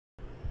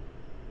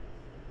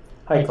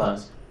Hi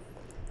class.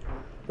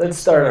 Let's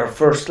start our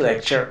first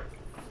lecture.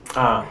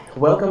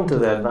 Welcome to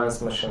the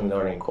Advanced Machine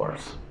Learning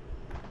course.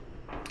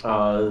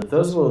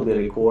 Those will be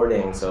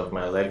recordings of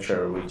my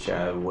lecture, which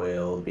I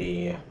will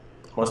be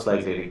most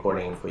likely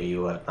recording for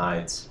you at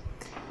nights.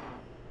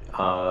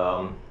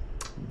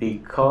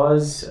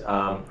 Because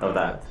of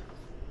that,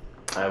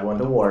 I want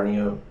to warn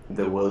you,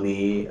 there will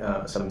be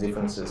some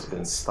differences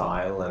in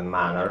style and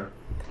manner.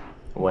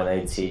 When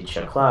I teach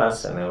a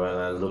class and when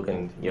I look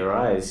in your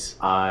eyes,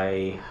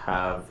 I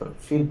have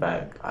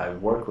feedback. I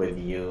work with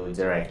you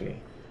directly.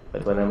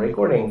 But when I'm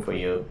recording for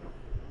you,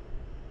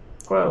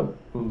 well,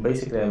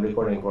 basically I'm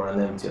recording for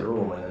an empty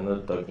room and I'm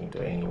not talking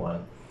to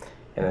anyone.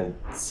 And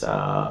it's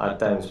at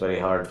times very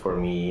hard for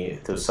me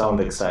to sound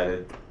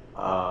excited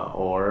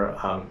or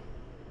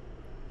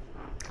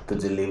to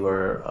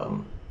deliver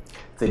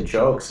the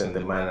jokes in the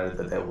manner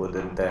that I would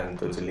intend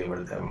to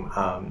deliver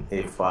them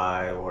if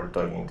I were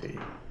talking to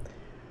you.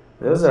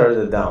 Those are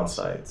the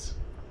downsides.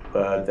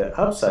 But the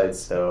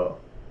upsides, though,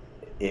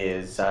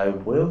 is I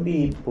will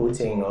be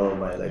putting all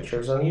my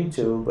lectures on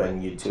YouTube,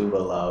 and YouTube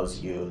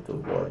allows you to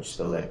watch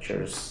the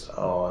lectures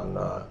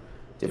on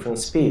different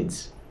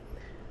speeds.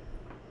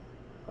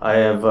 I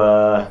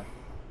have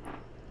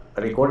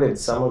recorded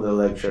some of the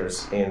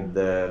lectures in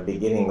the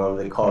beginning of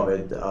the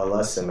COVID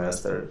last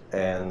semester,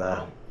 and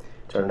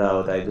turned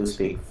out I do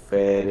speak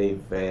very,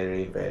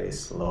 very, very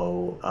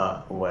slow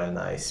when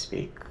I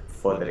speak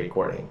for the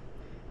recording.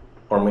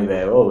 Or maybe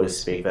I always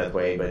speak that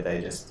way, but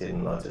I just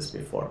didn't notice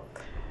before.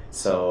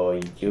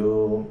 So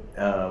you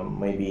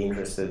may be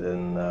interested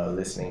in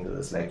listening to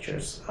these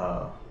lectures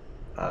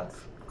at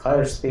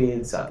higher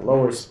speeds, at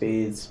lower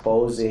speeds,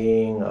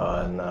 pausing,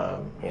 and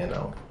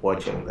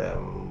watching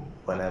them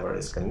whenever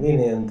it's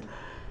convenient,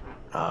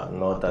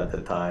 not at the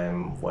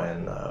time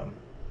when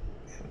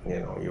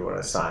you were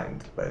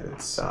assigned. But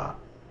it's the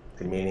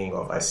meaning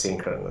of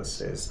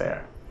asynchronous is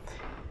there.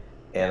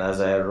 And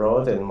as I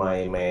wrote in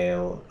my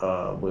email,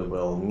 we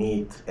will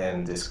meet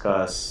and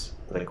discuss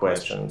the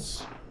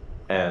questions.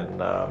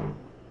 And,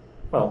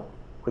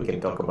 we can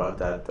talk about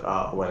that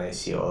when I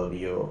see all of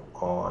you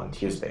on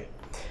Tuesday.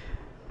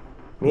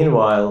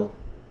 Meanwhile,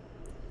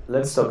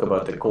 let's talk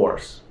about the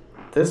course.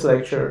 This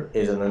lecture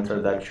is an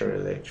introductory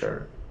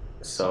lecture,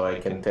 so I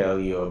can tell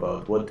you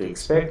about what to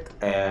expect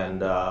and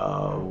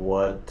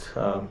what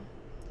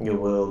you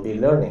will be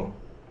learning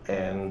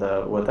and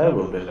what I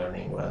will be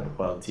learning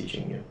while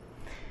teaching you.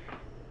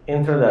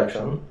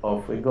 Introduction,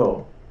 off we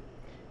go.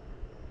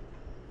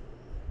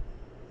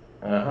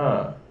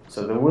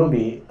 So there will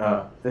be,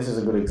 this is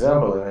a good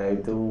example, and I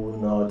do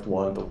not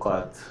want to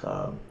cut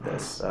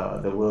this.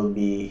 There will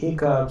be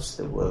hiccups,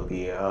 there will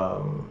be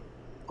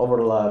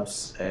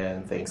overlaps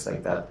and things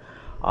like that.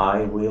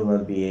 I will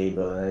not be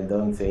able, and I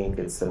don't think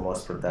it's the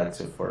most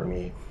productive for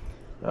me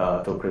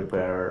to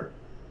prepare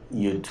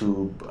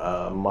YouTube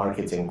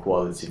marketing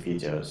quality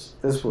videos.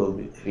 This will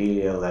be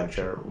really a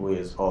lecture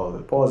with all the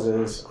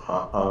pauses,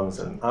 ums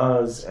and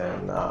ahs,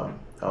 and all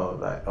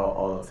of that,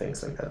 all of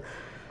things like that.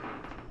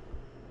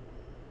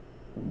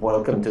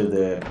 Welcome to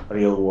the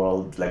real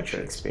world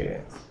lecture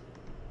experience.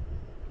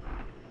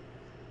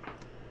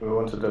 We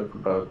want to talk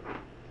about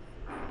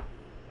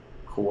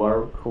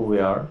who we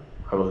are.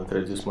 I will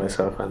introduce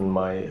myself and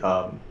my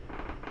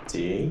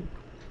TA.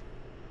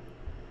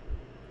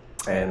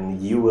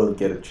 And you will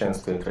get a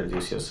chance to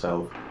introduce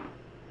yourself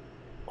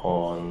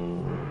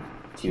on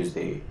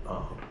Tuesday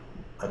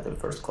at the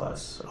first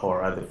class,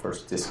 or at the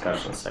first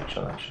discussion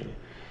section, actually.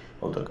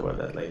 We'll talk about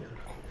that later.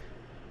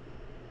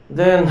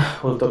 Then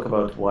we'll talk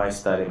about why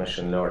study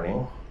machine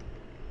learning,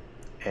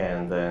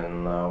 and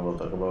then we'll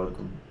talk about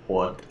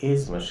what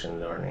is machine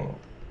learning,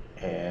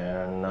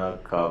 and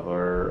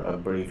cover a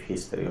brief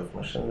history of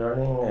machine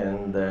learning,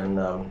 and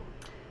then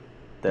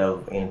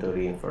delve into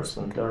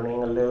reinforcement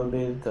learning a little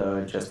bit,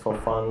 just for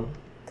fun.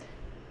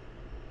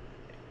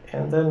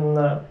 And then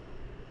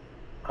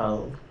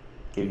I'll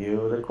give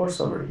you the course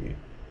overview.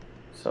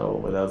 So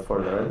without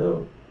further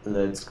ado,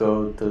 let's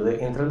go to the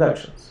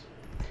introductions.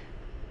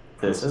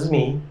 This is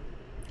me.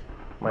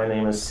 My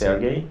name is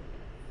Sergey.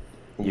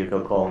 You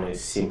can call me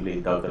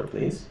simply Doctor,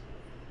 please.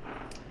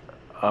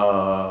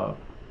 I'm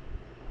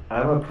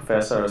a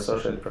professor,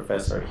 associate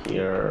professor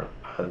here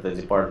at the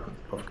Department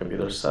of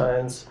Computer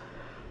Science,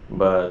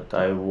 but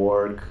I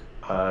work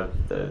at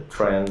the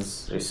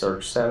Trends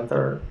Research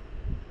Center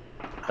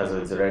as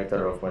a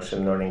director of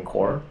Machine Learning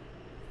Core.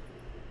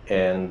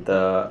 And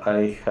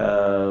I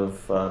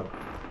have a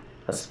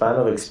span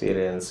of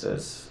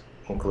experiences,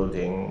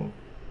 including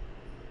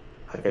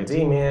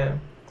academia,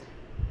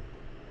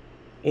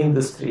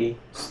 industry,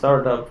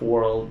 startup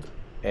world,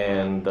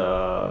 and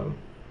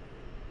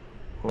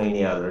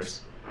many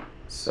others.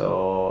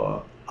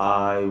 So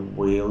I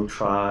will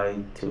try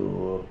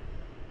to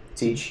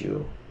teach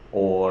you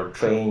or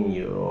train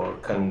you or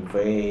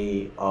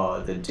convey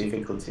the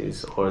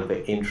difficulties or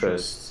the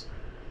interests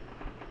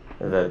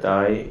that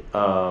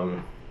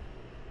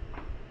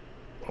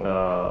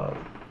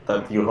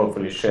that you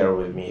hopefully share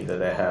with me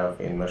that I have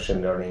in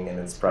machine learning and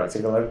its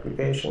practical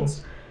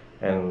applications,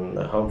 and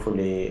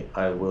hopefully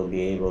I will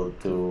be able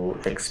to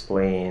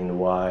explain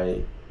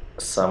why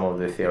some of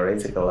the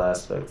theoretical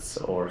aspects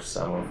or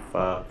some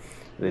of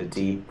the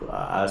deep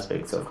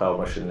aspects of how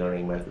machine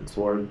learning methods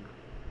work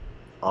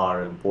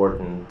are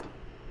important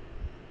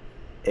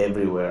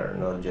everywhere,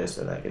 not just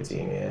in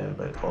academia,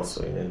 but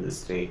also in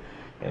industry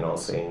and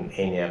also in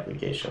any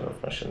application of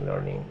machine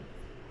learning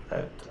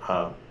that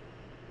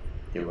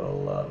you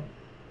will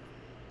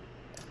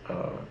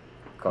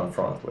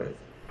confront with.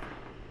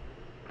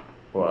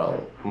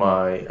 Well,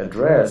 my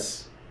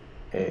address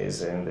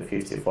is in the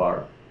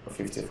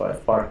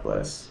 55 Park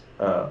Place,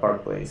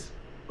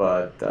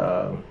 but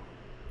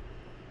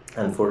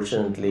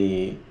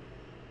unfortunately,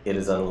 it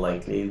is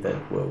unlikely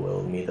that we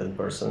will meet in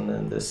person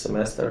in this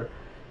semester,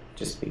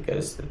 just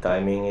because the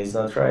timing is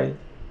not right.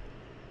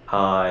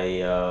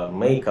 I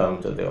may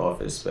come to the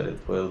office, but it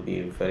will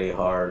be very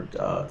hard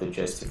to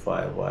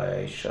justify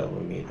why shall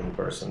we meet in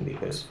person,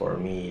 because for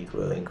me it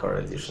will incur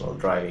additional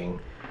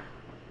driving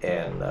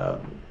and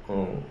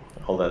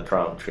all that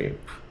round trip.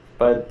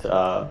 But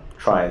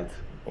try it.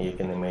 You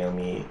can email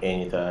me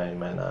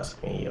anytime and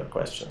ask me your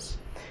questions.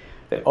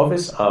 The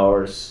office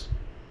hours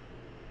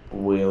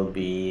will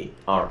be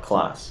our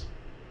class,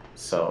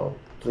 so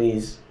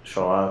please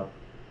show up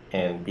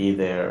and be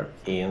there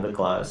in the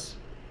class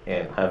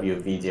and have your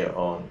video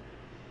on.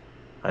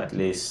 At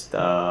least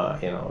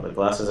the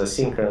classes are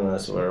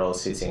synchronous, we're all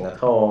sitting at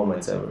home,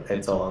 it's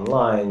all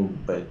online,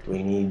 but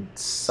we need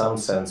some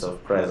sense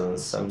of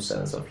presence, some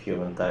sense of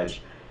human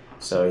touch.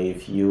 So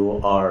if you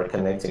are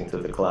connecting to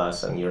the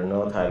class and you're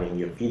not having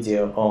your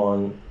video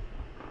on,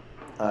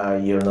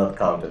 you're not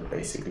counted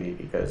basically,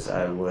 because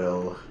I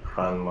will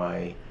run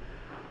my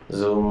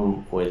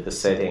Zoom with the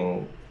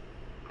setting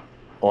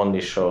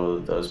only show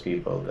those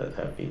people that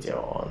have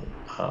video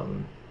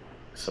on.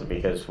 So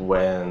because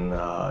when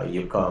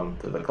you come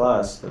to the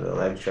class, to the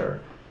lecture,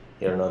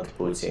 you're not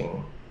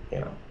putting,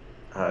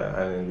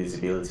 an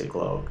invisibility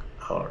cloak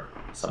or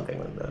something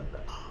like that.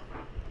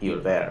 You're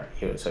there,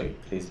 so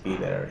please be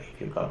there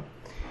if you come.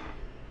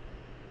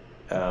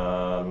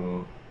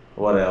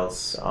 What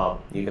else?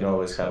 You can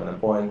always have an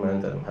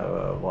appointment and have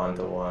a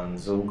one-to-one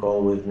Zoom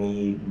call with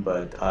me,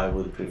 but I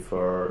would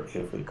prefer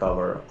if we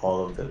cover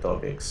all of the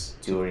topics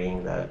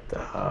during that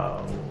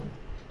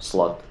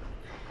slot.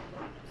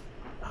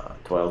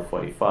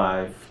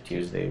 12:45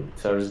 Tuesday,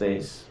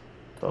 Thursdays,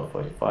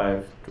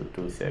 12:45 to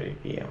 2:30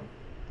 p.m.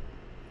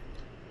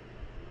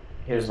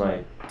 Here's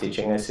my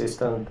teaching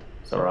assistant,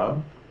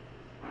 Sarab.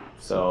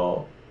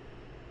 So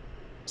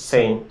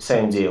same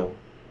deal.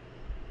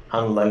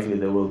 Unlikely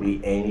there will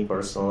be any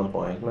personal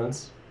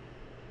appointments,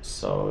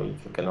 so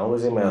you can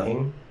always email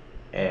him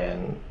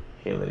and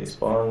he'll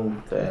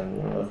respond,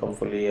 and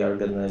hopefully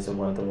organize a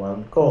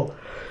one-to-one call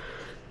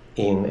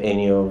in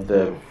any of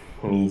the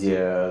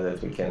media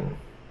that we can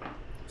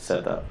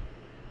set up.